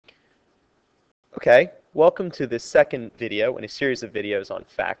Okay, welcome to this second video in a series of videos on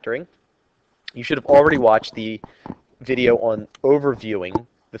factoring. You should have already watched the video on overviewing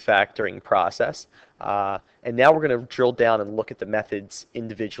the factoring process, and now we're going to drill down and look at the methods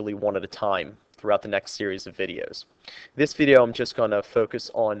individually one at a time throughout the next series of videos. This video I'm just going to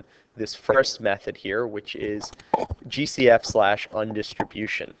focus on this first method here, which is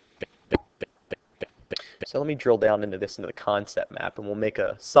GCF/undistribution. So let me drill down into the concept map, and we'll make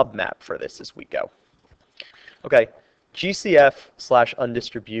a submap for this as we go. Okay,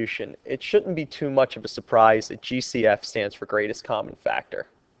 GCF/undistribution. It shouldn't be too much of a surprise that GCF stands for greatest common factor.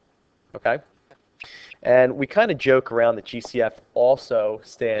 Okay? And we kind of joke around that GCF also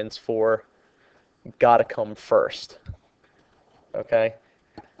stands for gotta come first. Okay?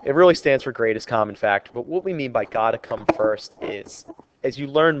 It really stands for greatest common factor, but what we mean by gotta come first is as you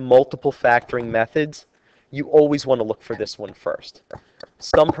learn multiple factoring methods, you always want to look for this one first.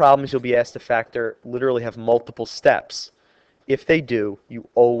 Some problems you'll be asked to factor literally have multiple steps. If they do, you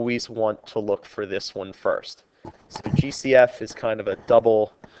always want to look for this one first. So GCF is kind of a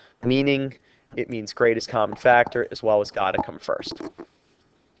double meaning. It means greatest common factor as well as gotta come first.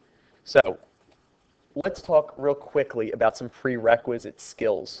 So let's talk real quickly about some prerequisite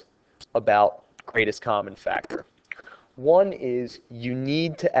skills about greatest common factor. One is you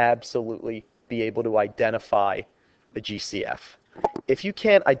need to absolutely be able to identify a GCF. If you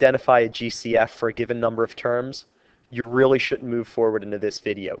can't identify a GCF for a given number of terms, you really shouldn't move forward into this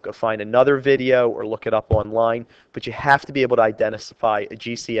video. Go find another video or look it up online, but you have to be able to identify a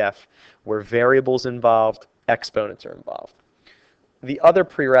GCF where variables involved, exponents are involved. The other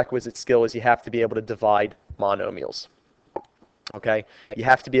prerequisite skill is you have to be able to divide monomials. Okay? You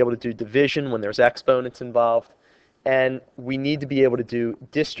have to be able to do division when there's exponents involved, and we need to be able to do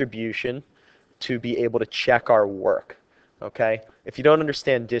distribution to be able to check our work. Okay? If you don't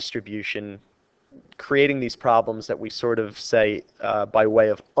understand distribution, creating these problems that we sort of say by way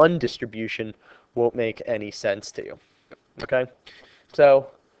of undistribution won't make any sense to you. Okay?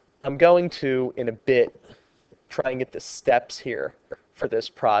 So I'm going to, in a bit, try and get the steps here for this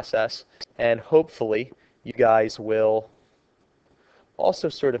process, and hopefully you guys will also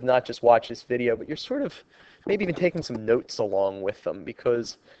sort of not just watch this video, but you're sort of maybe even taking some notes along with them,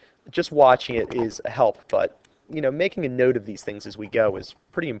 because just watching it is a help, but making a note of these things as we go is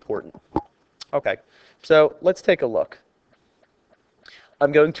pretty important. Okay, so let's take a look.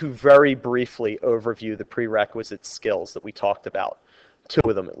 I'm going to very briefly overview the prerequisite skills that we talked about. Two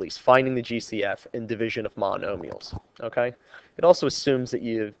of them at least, finding the GCF and division of monomials. Okay, it also assumes that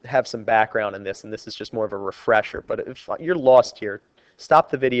you have some background in this, and this is just more of a refresher, but if you're lost here, stop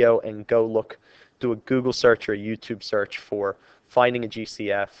the video and go do a Google search or a YouTube search for finding a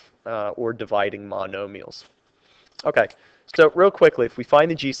GCF or dividing monomials. Okay, so real quickly, if we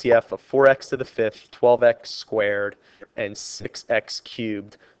find the GCF of 4x to the fifth, 12x squared, and 6x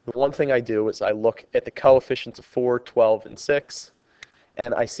cubed, the one thing I do is I look at the coefficients of 4, 12, and 6,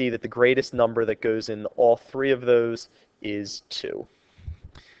 and I see that the greatest number that goes in all three of those is 2.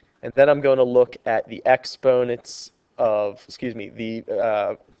 And then I'm going to look at the exponents of,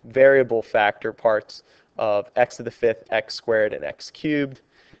 the variable factor parts of x to the fifth, x squared, and x cubed,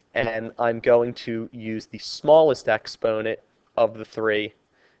 and I'm going to use the smallest exponent of the three,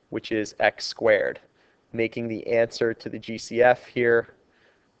 which is x squared, making the answer to the GCF here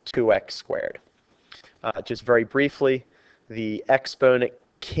 2x squared. Just very briefly, the exponent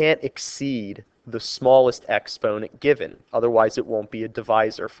can't exceed the smallest exponent given, otherwise it won't be a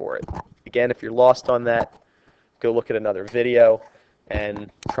divisor for it. Again, if you're lost on that, go look at another video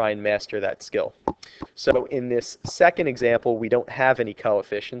and try and master that skill. So in this second example, we don't have any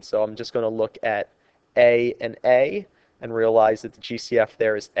coefficients, so I'm just going to look at A and realize that the GCF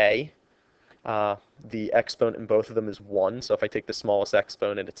there is A. The exponent in both of them is 1, so if I take the smallest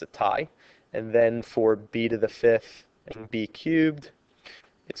exponent, it's a tie. And then for b to the fifth and b cubed,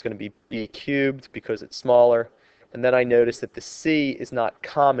 it's going to be b cubed because it's smaller. And then I notice that the c is not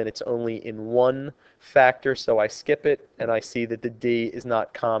common, it's only in one factor, so I skip it, and I see that the d is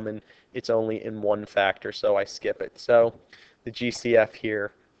not common, it's only in one factor, so I skip it. So the GCF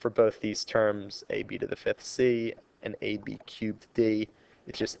here for both these terms, ab to the fifth c and ab cubed d,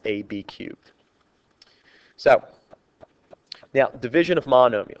 it's just ab cubed. So now division of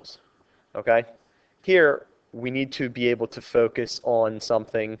monomials. Okay, here we need to be able to focus on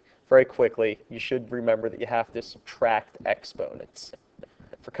something very quickly. You should remember that you have to subtract exponents.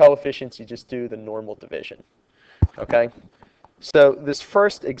 For coefficients, you just do the normal division. Okay, so this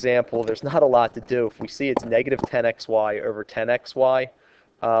first example, there's not a lot to do. If we see it's negative 10xy over 10xy,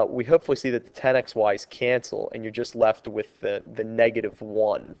 we hopefully see that the 10xy's cancel, and you're just left with the negative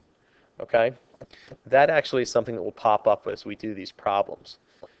 1. Okay, That actually is something that will pop up as we do these problems.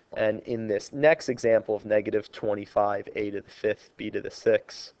 And in this next example of negative 25a to the fifth b to the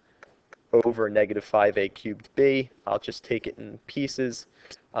sixth over negative 5a cubed b, I'll just take it in pieces.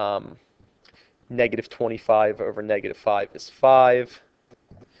 Negative 25 over negative 5 is 5.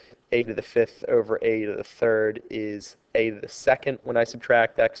 A to the fifth over a to the third is a to the second when I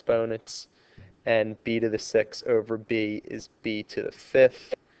subtract exponents. And b to the sixth over b is b to the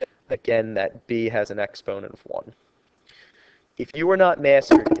fifth. Again, that b has an exponent of 1. If you are not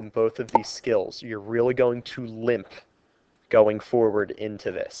mastered in both of these skills, you're really going to limp going forward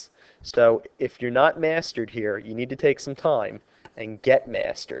into this. So if you're not mastered here, you need to take some time and get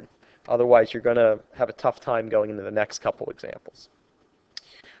mastered. Otherwise, you're going to have a tough time going into the next couple examples.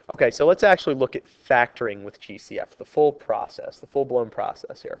 Okay, so let's actually look at factoring with GCF, the full process, the full-blown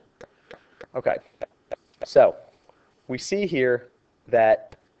process here. Okay, so we see here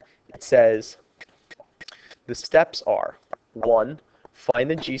that it says the steps are 1, find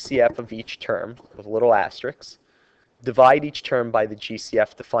the GCF of each term with little asterisks, divide each term by the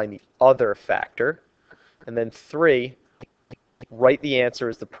GCF to find the other factor, and then 3, write the answer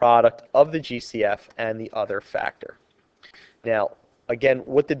as the product of the GCF and the other factor. Now, again,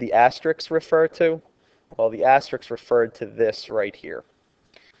 what did the asterisks refer to? Well, the asterisks referred to this right here.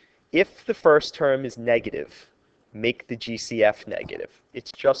 If the first term is negative, make the GCF negative.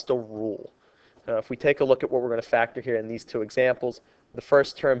 It's just a rule. If we take a look at what we're going to factor here in these two examples, the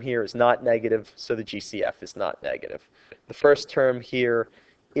first term here is not negative, so the GCF is not negative. The first term here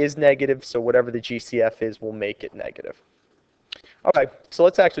is negative, so whatever the GCF is, we'll make it negative. Okay, so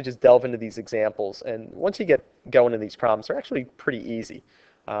let's actually just delve into these examples. And once you get going in these problems, they're actually pretty easy.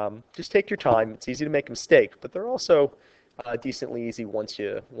 Just take your time. It's easy to make a mistake, but they're also decently easy once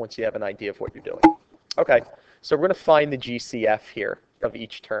you have an idea of what you're doing. Okay, so we're going to find the GCF here of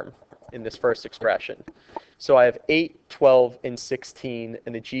each term in this first expression. So I have 8, 12, and 16,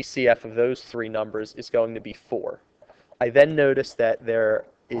 and the GCF of those three numbers is going to be 4. I then notice that there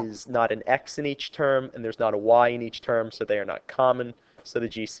is not an x in each term, and there's not a y in each term, so they are not common, so the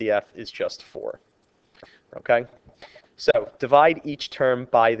GCF is just 4. Okay? So divide each term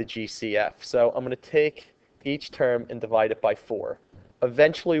by the GCF. So I'm going to take each term and divide it by 4.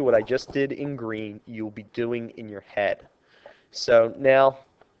 Eventually, what I just did in green, you'll be doing in your head. So now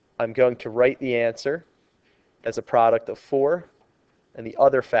I'm going to write the answer as a product of 4 and the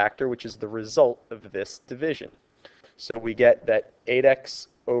other factor, which is the result of this division. So we get that 8x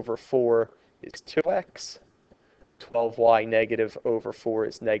over 4 is 2x, 12y negative over 4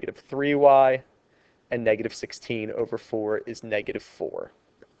 is negative 3y, and negative 16 over 4 is negative 4.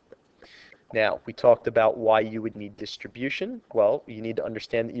 Now, we talked about why you would need distribution. Well, you need to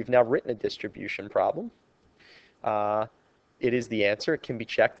understand that you've now written a distribution problem. It is the answer. It can be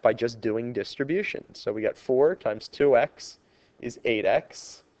checked by just doing distribution. So we got 4 times 2x is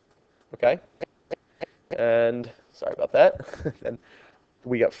 8x. Okay? And, sorry about that. And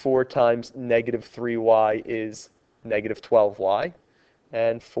we got 4 times negative 3y is negative 12y.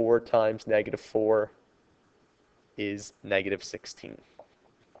 And 4 times negative 4 is negative 16.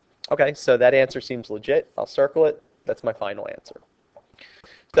 Okay, so that answer seems legit. I'll circle it. That's my final answer.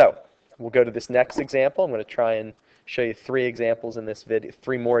 So we'll go to this next example. I'm going to try and show you 3 examples in this video,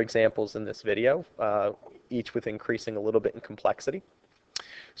 3 more examples in this video, each with increasing a little bit in complexity.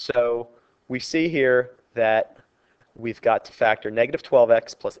 So we see here that we've got to factor negative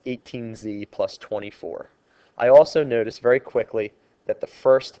 12x plus 18z plus 24. I also notice very quickly that the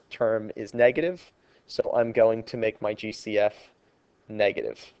first term is negative, so I'm going to make my GCF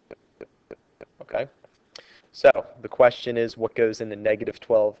negative. Okay? So the question is, what goes into negative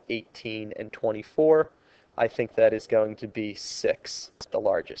 12, 18, and 24? I think that is going to be 6, the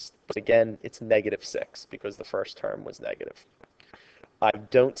largest. But again, it's negative 6 because the first term was negative. I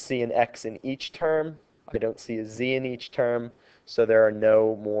don't see an x in each term. I don't see a z in each term, so there are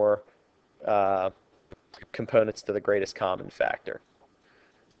no more components to the greatest common factor.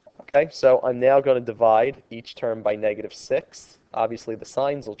 Okay, so I'm now going to divide each term by negative 6. Obviously, the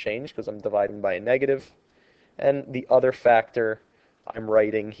signs will change because I'm dividing by a negative. And the other factor I'm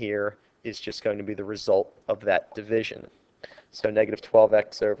writing here is just going to be the result of that division. So negative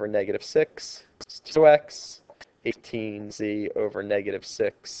 12x over negative 6 is 2x. 18z over negative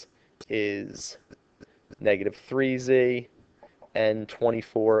 6 is negative 3z. And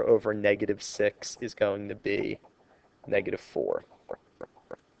 24 over negative 6 is going to be negative 4.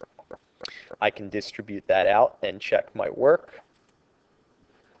 I can distribute that out and check my work.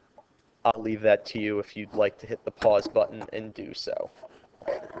 I'll leave that to you if you'd like to hit the pause button and do so.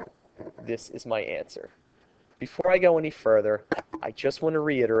 This is my answer. Before I go any further, I just want to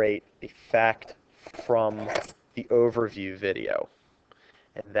reiterate a fact from the overview video,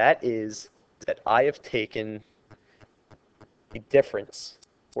 and that is that I have taken a difference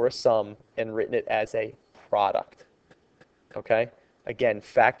or a sum and written it as a product. Okay? Again,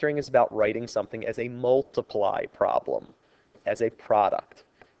 factoring is about writing something as a multiply problem, as a product.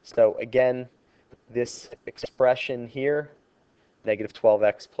 So again, this expression here, negative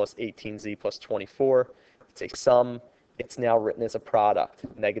 12x plus 18z plus 24, it's a sum. It's now written as a product,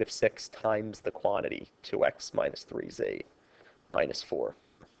 negative 6 times the quantity, 2x minus 3z minus 4.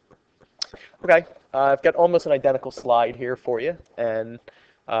 Okay, I've got almost an identical slide here for you, and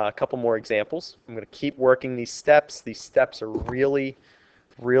a couple more examples. I'm going to keep working these steps. These steps are really,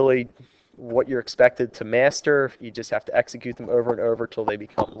 really what you're expected to master. You just have to execute them over and over till they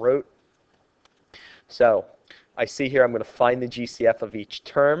become rote. So I see here I'm going to find the GCF of each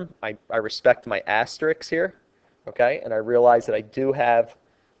term. I respect my asterisks here, okay, and I realize that I do have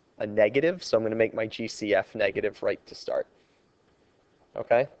a negative, so I'm going to make my GCF negative right to start.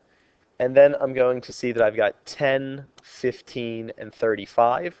 Okay? And then I'm going to see that I've got 10, 15, and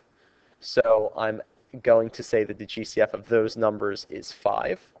 35. So I'm going to say that the GCF of those numbers is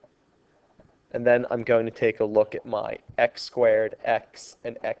 5. And then I'm going to take a look at my x squared, x,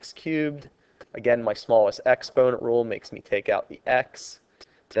 and x cubed. Again, my smallest exponent rule makes me take out the x.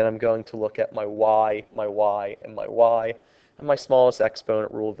 Then I'm going to look at my y, and my y. And my smallest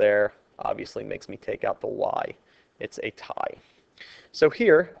exponent rule there obviously makes me take out the y. It's a tie. So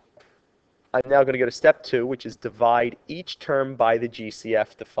here, I'm now going to go to step 2, which is divide each term by the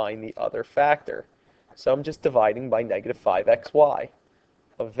GCF to find the other factor. So I'm just dividing by negative 5xy.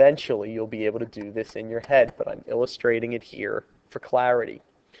 Eventually, you'll be able to do this in your head, but I'm illustrating it here for clarity.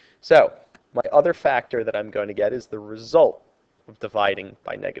 So my other factor that I'm going to get is the result of dividing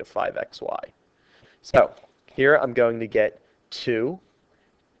by negative 5xy. So here I'm going to get 2x,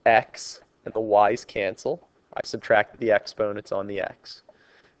 and the y's cancel. I subtract the exponents on the x.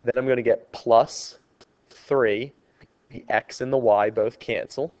 Then I'm going to get plus 3. The x and the y both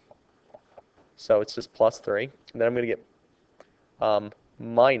cancel. So it's just plus 3. And then I'm going to get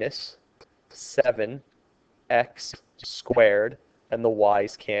minus 7x squared, and the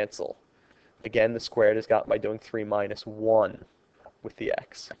y's cancel. Again, the squared is got by doing 3 minus 1 with the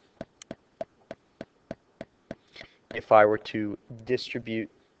x. If I were to distribute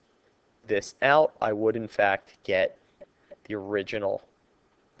this out, I would in fact get the original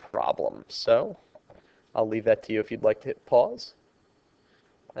problem. So I'll leave that to you if you'd like to hit pause.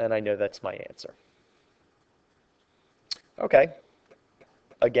 And I know that's my answer. Okay.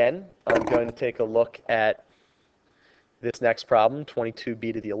 Again, I'm going to take a look at this next problem,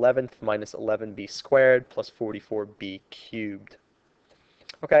 22b to the 11th minus 11b squared plus 44b cubed.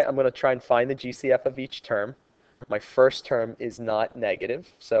 Okay, I'm going to try and find the GCF of each term. My first term is not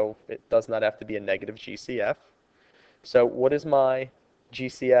negative, so it does not have to be a negative GCF. So what is my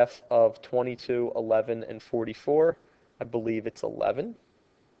GCF of 22, 11, and 44? I believe it's 11.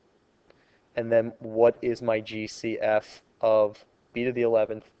 And then what is my GCF of b to the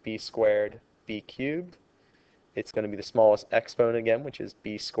 11th, b squared, b cubed? It's going to be the smallest exponent again, which is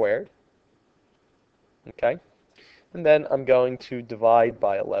b squared. Okay? And then I'm going to divide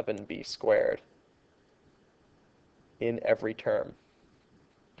by 11b squared in every term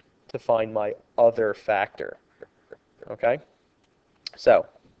to find my other factor. Okay? So,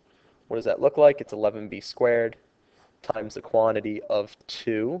 what does that look like? It's 11b squared times the quantity of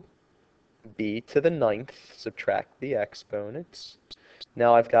 2b to the 9th, subtract the exponents.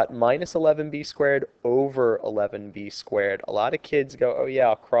 Now I've got minus 11b squared over 11b squared. A lot of kids go, oh yeah,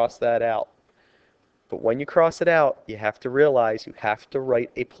 I'll cross that out. But when you cross it out, you have to realize you have to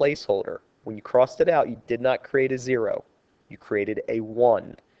write a placeholder. When you crossed it out, you did not create a 0. You created a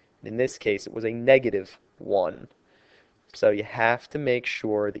 1. In this case, it was a negative 1. So you have to make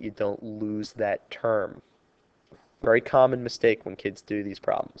sure that you don't lose that term. Very common mistake when kids do these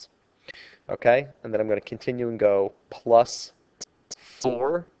problems. Okay, and then I'm going to continue and go plus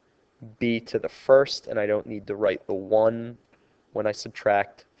 4b to the first, and I don't need to write the 1 when I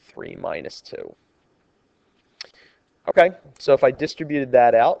subtract 3 minus 2. Okay, so if I distributed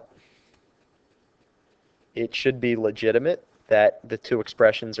that out, it should be legitimate that the two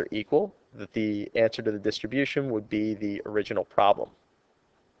expressions are equal, that the answer to the distribution would be the original problem.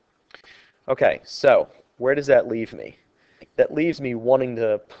 Okay, so where does that leave me? That leaves me wanting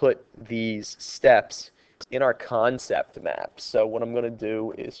to put these steps in our concept map. So what I'm going to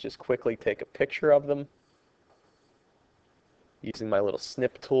do is just quickly take a picture of them using my little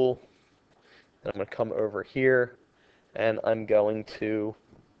snip tool. And I'm going to come over here and I'm going to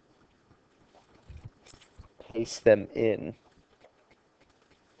paste them in.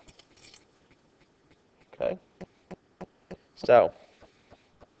 So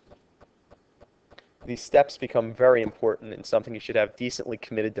these steps become very important and something you should have decently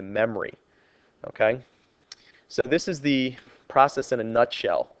committed to memory. Okay? So this is the process in a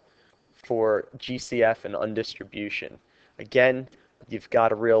nutshell for GCF and undistribution. Again, you've got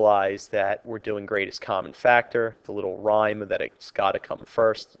to realize that we're doing greatest common factor, the little rhyme that it's got to come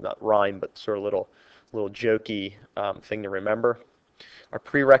first. Not rhyme, but sort of little jokey thing to remember. Our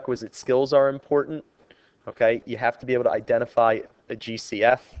prerequisite skills are important. Okay, you have to be able to identify a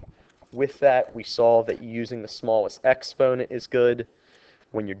GCF. With that, we saw that using the smallest exponent is good.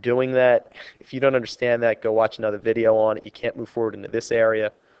 When you're doing that, if you don't understand that, go watch another video on it. You can't move forward into this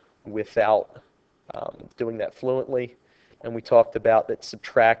area without doing that fluently. And we talked about that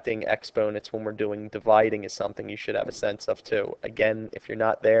subtracting exponents when we're doing dividing is something you should have a sense of too. Again, if you're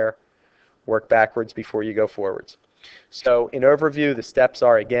not there, work backwards before you go forwards. So in overview, the steps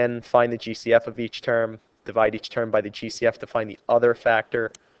are, again, find the GCF of each term, divide each term by the GCF to find the other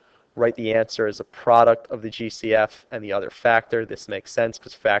factor, write the answer as a product of the GCF and the other factor. This makes sense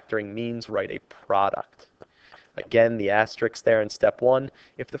because factoring means write a product. Again, the asterisk there in step 1.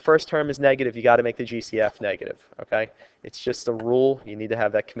 If the first term is negative, you got to make the GCF negative. Okay? It's just a rule. You need to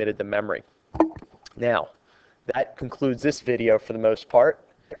have that committed to memory. Now, that concludes this video for the most part,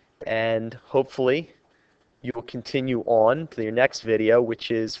 and hopefully you will continue on to your next video,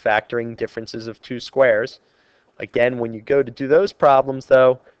 which is factoring differences of two squares. Again, when you go to do those problems,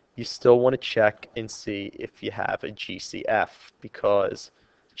 though, you still want to check and see if you have a GCF, because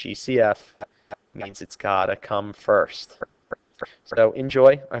GCF means it's got to come first. So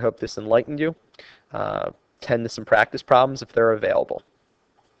enjoy. I hope this enlightened you. Tend to some practice problems if they're available.